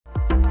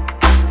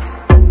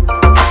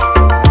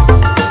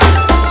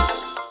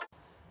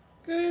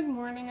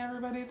morning,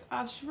 everybody. It's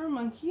Ashley from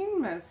Monkey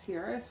and Mouse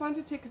here. I just wanted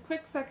to take a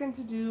quick second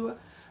to do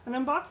an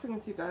unboxing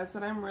with you guys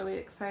that I'm really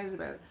excited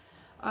about.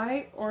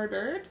 I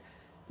ordered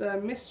the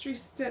Mystery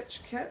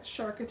Stitch Kit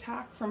Shark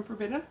Attack from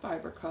Forbidden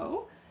Fiber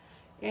Co.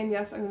 And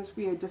yes, I'm going to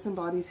be a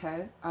disembodied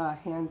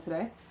hand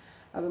today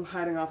as I'm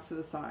hiding off to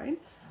the side.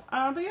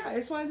 But yeah, I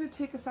just wanted to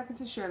take a second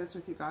to share this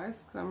with you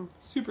guys because I'm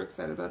super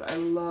excited about it. I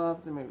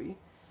love the movie.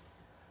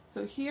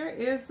 So here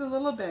is the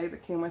little bag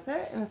that came with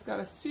it, and it's got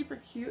a super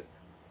cute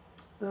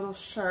little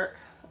shark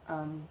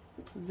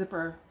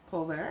zipper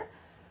pull there.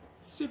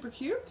 Super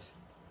cute.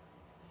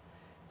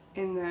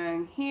 And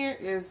then here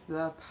is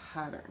the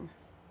pattern.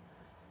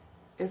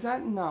 Is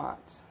that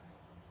not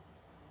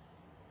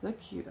the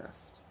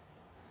cutest?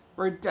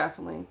 We're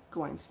definitely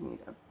going to need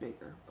a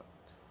bigger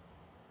boat.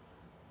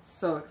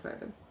 So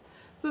excited.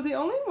 So the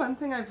only one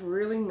thing I've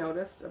really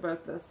noticed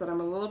about this that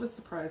I'm a little bit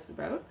surprised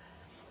about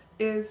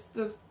is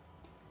the,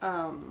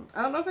 I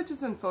don't know if it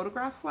just didn't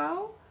photograph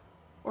well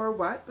or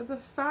what, but the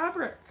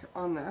fabric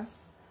on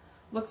this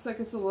looks like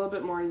it's a little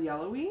bit more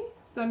yellowy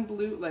than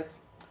blue, like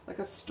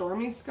a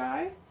stormy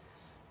sky.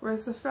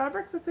 Whereas the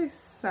fabric that they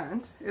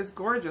sent is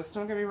gorgeous.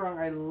 Don't get me wrong,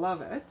 I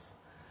love it.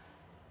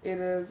 It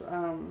is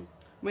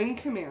Wing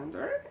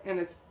Commander,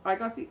 and I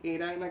got the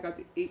 8 out and I got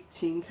the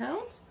 18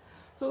 count.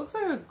 So it looks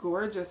like a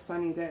gorgeous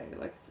sunny day.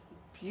 Like, it's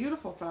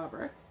beautiful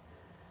fabric,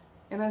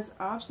 and I just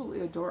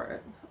absolutely adore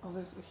it. Oh,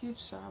 there's a huge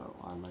shadow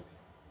on my.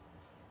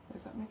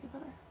 Does that make it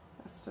better?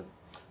 That's still.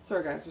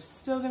 Sorry guys, there's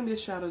still going to be a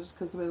shadow just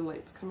because of the way the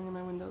light's coming in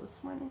my window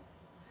this morning.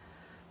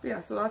 But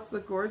yeah, so that's the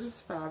gorgeous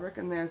fabric,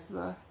 and there's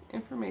the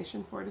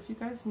information for it if you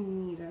guys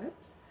need it.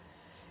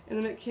 And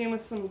then it came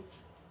with some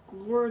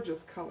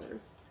gorgeous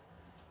colors.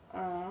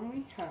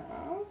 We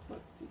have,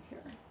 let's see here.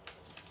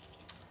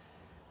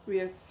 We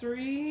have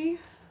 3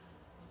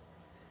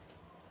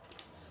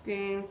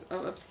 skeins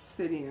of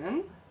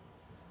obsidian,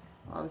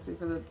 obviously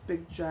for the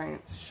big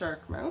giant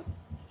shark mouth.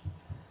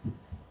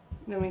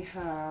 Then we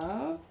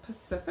have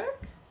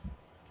Pacific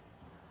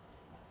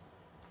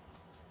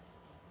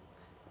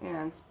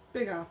and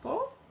Big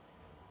Apple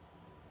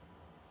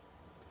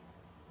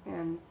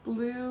and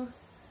Blue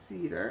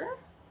Cedar.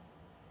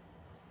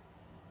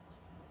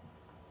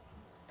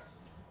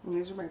 And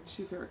these are my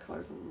 2 favorite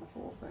colors in the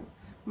whole thing.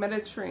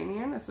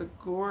 Mediterranean, it's a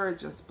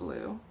gorgeous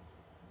blue.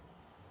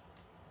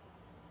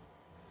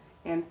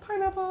 And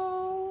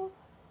Pineapple.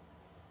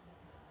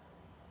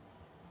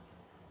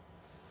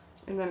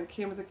 And then it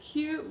came with a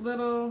cute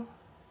little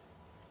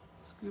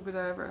scuba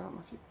diver. I don't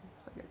know if you can,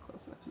 if I get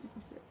close enough, you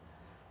can see it.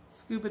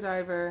 Scuba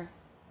diver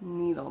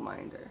needle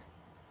minder.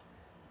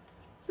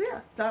 So yeah,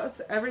 that's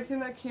everything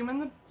that came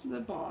in the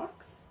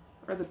box,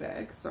 or the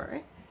bag,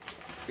 sorry.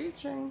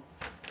 Reaching.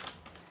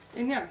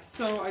 And yeah,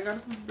 so I got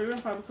it from Forbidden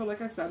Fiber Co,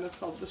 like I said, and it's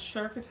called the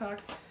Shark Attack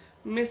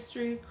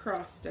Mystery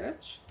Cross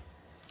Stitch.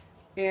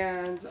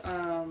 And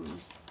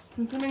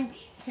since I'm in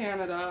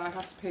Canada, I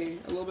have to pay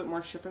a little bit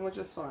more shipping, which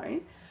is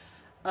fine.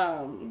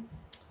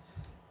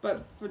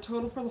 But for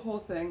total for the whole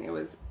thing, it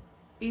was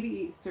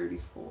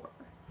 $88.34.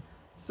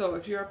 So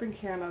if you're up in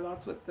Canada,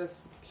 that's what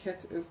this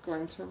kit is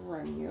going to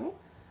run you.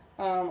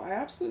 I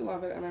absolutely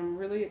love it, and I'm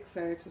really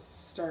excited to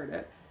start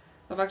it.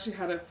 I've actually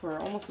had it for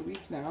almost a week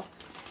now,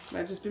 and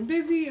I've just been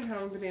busy and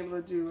haven't been able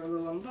to do a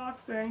little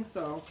unboxing,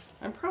 so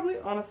I'm probably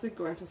honestly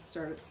going to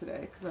start it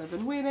today because I've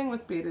been waiting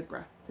with bated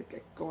breath to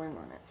get going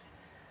on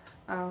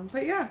it.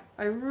 But yeah,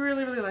 I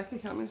really, really like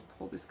it. Here, let me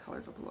pull these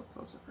colors up a little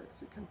closer for you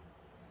so you can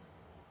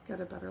get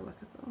a better look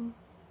at them.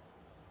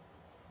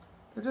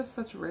 They're just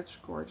such rich,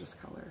 gorgeous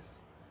colors.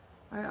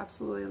 I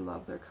absolutely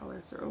love their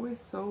colors. They're always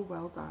so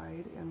well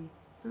dyed, and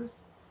they're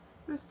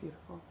just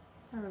beautiful.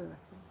 I really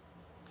like them.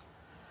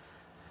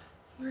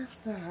 So there's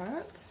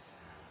that.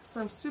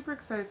 So I'm super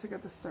excited to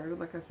get this started.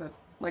 Like I said,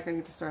 like I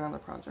need to start on the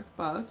project,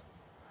 but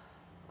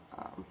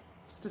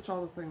stitch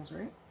all the things,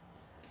 right?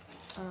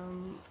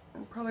 I'm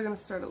probably going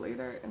to start it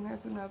later. And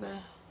there's another,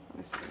 let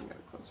me see if I can get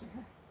it closer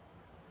here.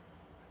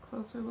 A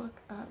closer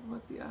look at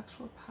what the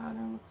actual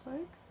pattern looks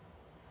like.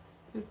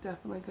 You're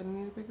definitely going to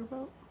need a bigger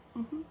boat.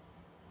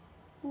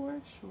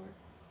 For sure.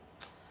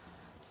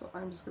 So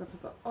I'm just going to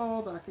put that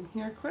all back in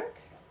here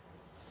quick.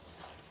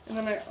 And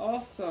then I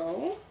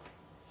also,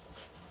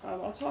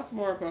 I'll talk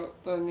more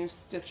about the new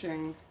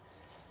stitching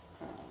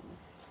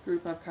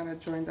group I've kind of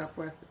joined up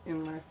with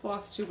in my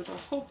floss tube, which I'll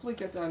hopefully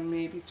get done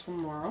maybe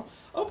tomorrow.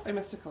 Oh, I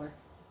missed a color.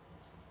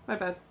 My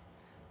bad.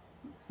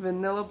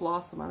 Vanilla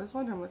Blossom. I was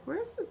wondering, like,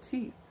 where's the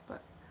teeth?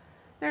 But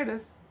there it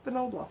is.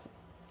 Vanilla Blossom.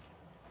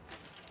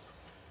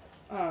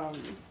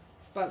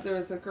 But there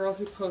was a girl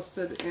who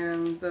posted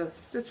in the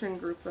stitching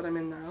group that I'm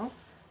in now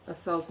that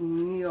sells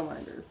needle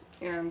minders,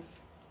 and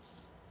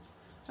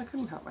I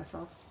couldn't help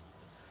myself.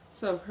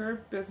 So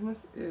her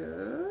business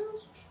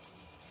is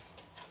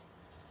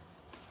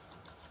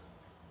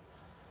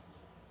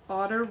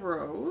Otter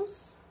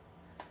Rows,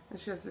 and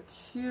she has the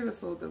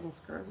cutest little business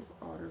cards with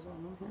otters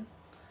on them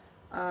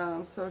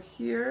here. So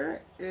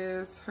here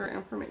is her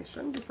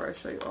information before I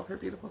show you all her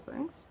beautiful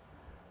things.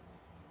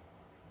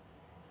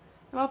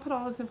 And I'll put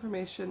all this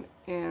information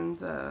in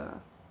the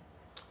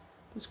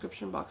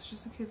description box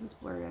just in case it's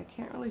blurry. I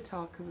can't really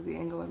tell because of the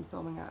angle I'm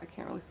filming at. I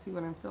can't really see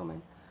when I'm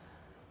filming.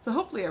 So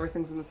hopefully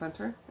everything's in the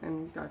center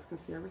and you guys can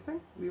see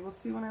everything. We will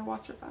see when I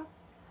watch it back.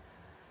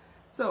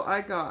 So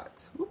I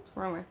got, whoops,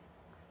 wrong way,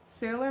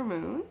 Sailor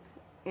Moon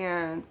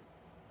and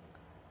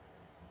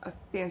a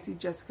fancy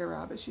Jessica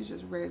Rabbit. She's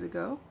just ready to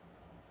go.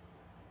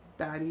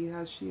 Baddie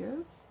as she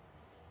is.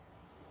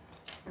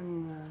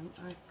 And then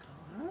I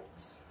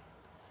got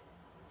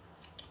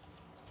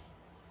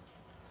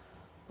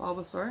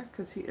Bulbasaur,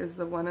 because he is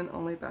the one and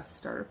only best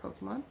starter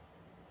Pokemon.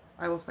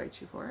 I will fight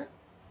you for it.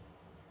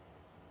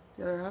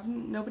 The other half,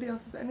 nobody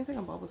else has anything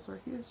on Bulbasaur.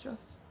 He is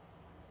just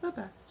the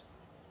best.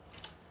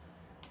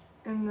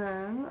 And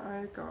then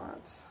I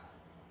got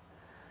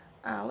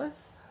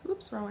Alice.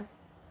 Oops, wrong way.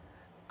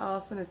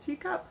 Alice in a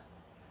teacup,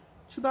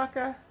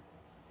 Chewbacca,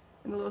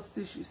 and a little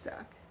sushi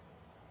stack.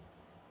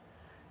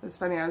 It's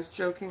funny, I was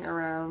joking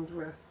around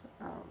with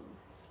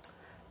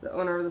the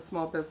owner of the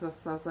small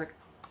business, so I was like,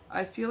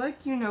 I feel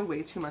like you know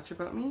way too much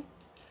about me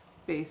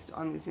based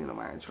on these needle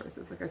minor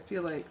choices. Like, I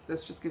feel like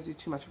this just gives you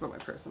too much about my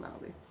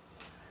personality.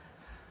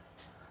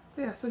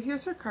 But yeah, so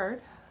here's her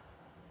card.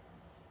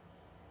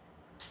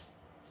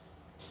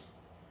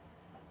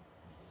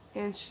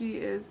 And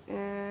she's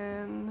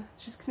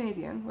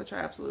Canadian, which I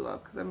absolutely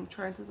love because I'm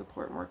trying to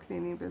support more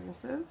Canadian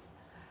businesses.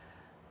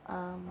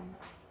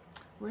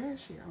 Where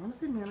is she? I want to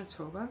say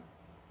Manitoba,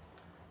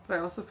 but I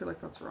also feel like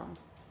that's wrong.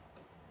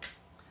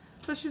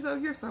 So she's out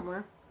here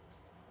somewhere.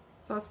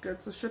 So that's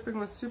good. So shipping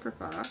was super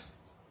fast.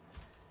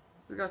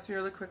 It got to me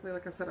really quickly.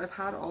 Like I said, I've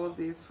had all of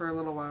these for a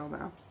little while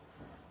now,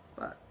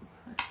 but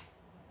I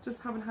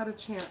just haven't had a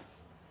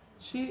chance.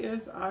 She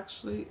is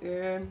actually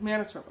in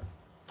Manitoba.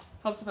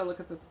 Helps if I look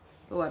at the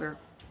letter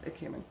it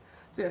came in.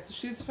 So yeah, so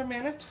she's from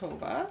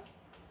Manitoba.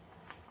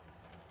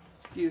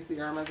 Excuse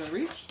the arm as I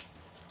reach.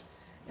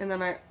 And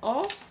then I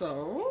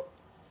also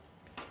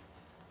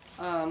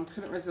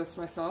couldn't resist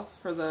myself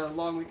for the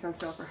long weekend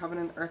sale for Heaven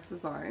and Earth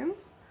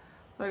Designs.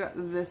 So I got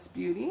this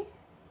beauty.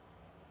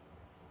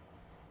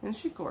 Isn't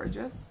she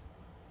gorgeous?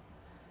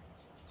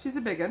 She's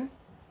a big one,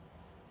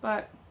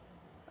 but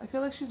I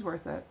feel like she's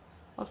worth it.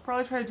 I'll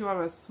probably try to do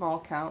on a small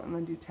count and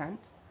then do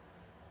tent.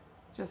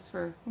 Just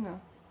for, you know,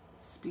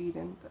 speed,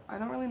 and I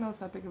don't really notice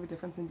that big of a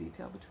difference in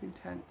detail between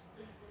tent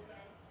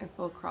and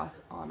full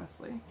cross,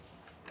 honestly.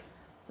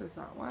 There's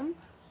that one.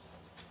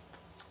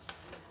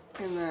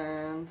 And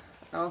then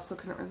I also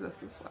couldn't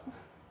resist this one.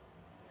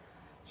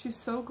 She's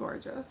so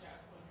gorgeous.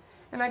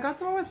 And I got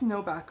the one with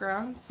no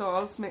background,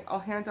 so I'll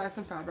hand dye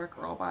some fabric,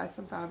 or I'll buy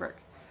some fabric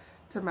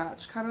to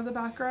match kind of the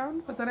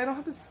background, but then I don't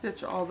have to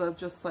stitch all the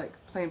just like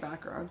plain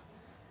background,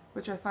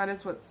 which I find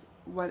is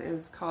what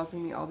is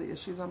causing me all the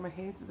issues on my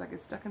hates, is I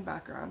get stuck in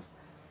background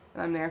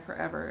and I'm there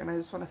forever and I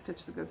just want to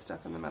stitch the good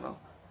stuff in the middle.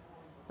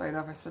 But I know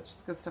if I stitch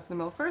the good stuff in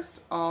the middle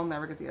first, I'll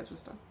never get the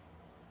edges done.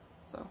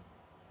 So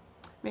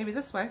maybe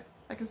this way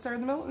I can start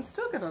in the middle and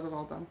still get it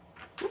all done.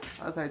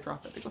 Oops, as I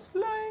drop it, it goes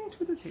flying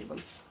to the table.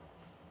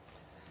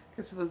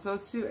 Okay, so there's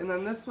those two, and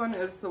then this one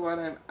is the one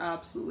I'm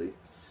absolutely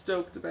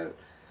stoked about.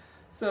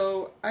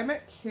 So I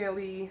met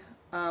Kayli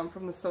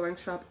from the Sewing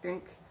Shop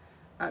Inc.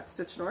 at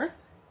Stitch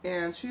North,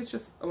 and she's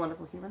just a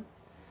wonderful human.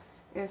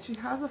 And she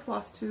has a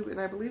floss tube,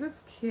 and I believe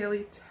it's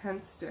Kayli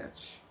 10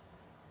 Stitch,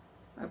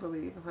 I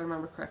believe, if I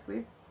remember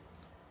correctly.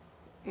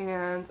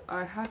 And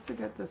I had to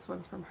get this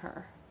one from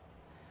her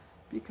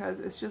because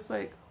it's just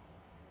like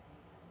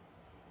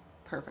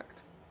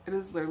perfect. It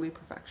is literally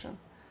perfection.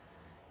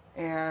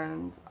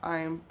 And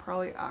I'm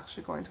probably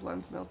actually going to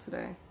Lens Mill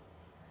today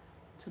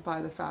to buy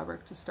the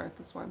fabric to start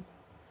this one,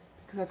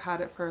 because I've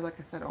had it for, like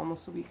I said,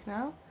 almost a week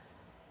now,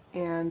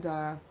 and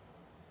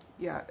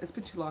yeah, it's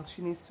been too long.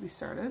 She needs to be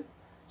started.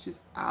 She's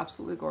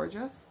absolutely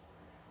gorgeous,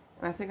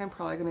 and I think I'm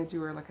probably going to do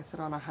her, like I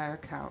said, on a higher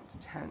count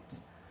tent,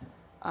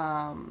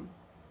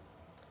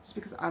 just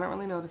because I don't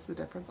really notice the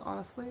difference,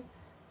 honestly,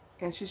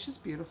 and she's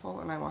just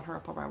beautiful, and I want her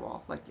up on my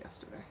wall like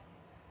yesterday.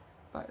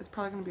 But it's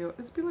probably gonna be,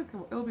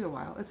 it'll be a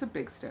while. It's a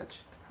big stitch.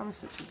 How many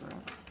stitches are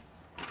on?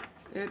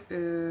 It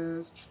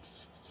is,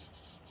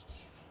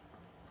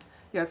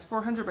 yeah, it's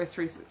 400 by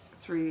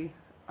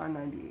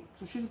 398.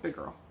 So she's a big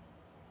girl.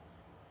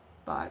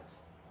 But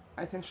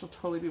I think she'll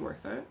totally be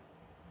worth it.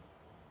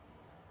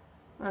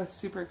 I was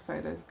super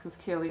excited because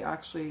Kayli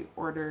actually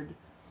ordered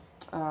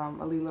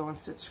a Lilo and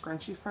Stitch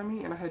scrunchie from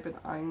me, and I had been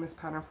eyeing this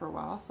pattern for a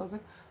while. So I was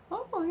like,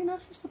 oh, well, you know,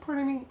 she's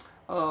supporting me.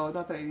 Oh,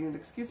 not that I need an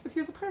excuse, but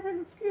here's a perfect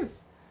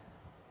excuse.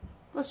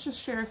 Let's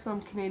just share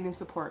some Canadian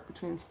support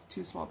between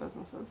two small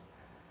businesses.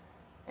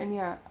 And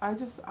yeah, I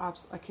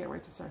can't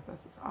wait to start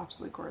this. It's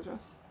absolutely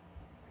gorgeous.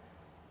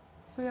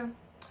 So yeah,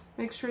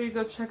 make sure you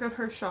go check out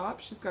her shop.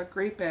 She's got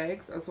great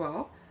bags as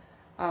well.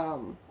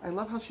 I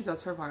love how she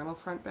does her vinyl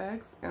front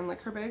bags, and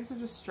like her bags are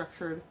just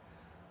structured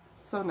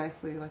so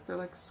nicely. Like they're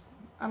like,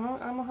 I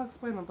don't know how to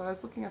explain them, but I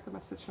was looking at them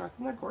at Stitch North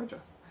and they're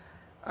gorgeous.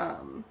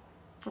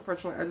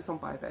 Unfortunately, I just don't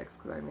buy bags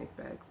because I make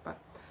bags. But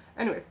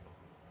anyways,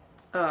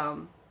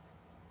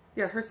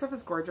 yeah, her stuff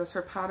is gorgeous.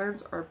 Her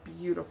patterns are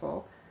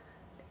beautiful.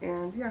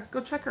 And yeah, go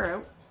check her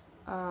out.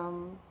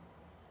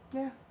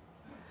 Yeah.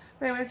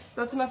 Anyways,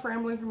 that's enough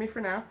rambling for me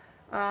for now.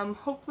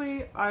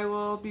 Hopefully I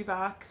will be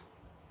back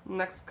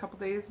next couple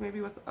days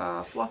maybe with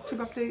a floss tube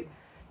update,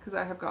 because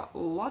I have got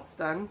lots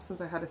done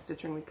since I had a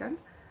stitching weekend.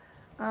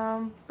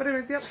 But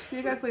anyways, yep, see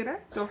you guys later.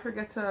 Don't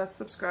forget to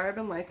subscribe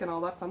and like and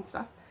all that fun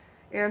stuff.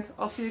 And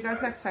I'll see you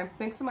guys next time.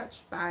 Thanks so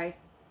much. Bye.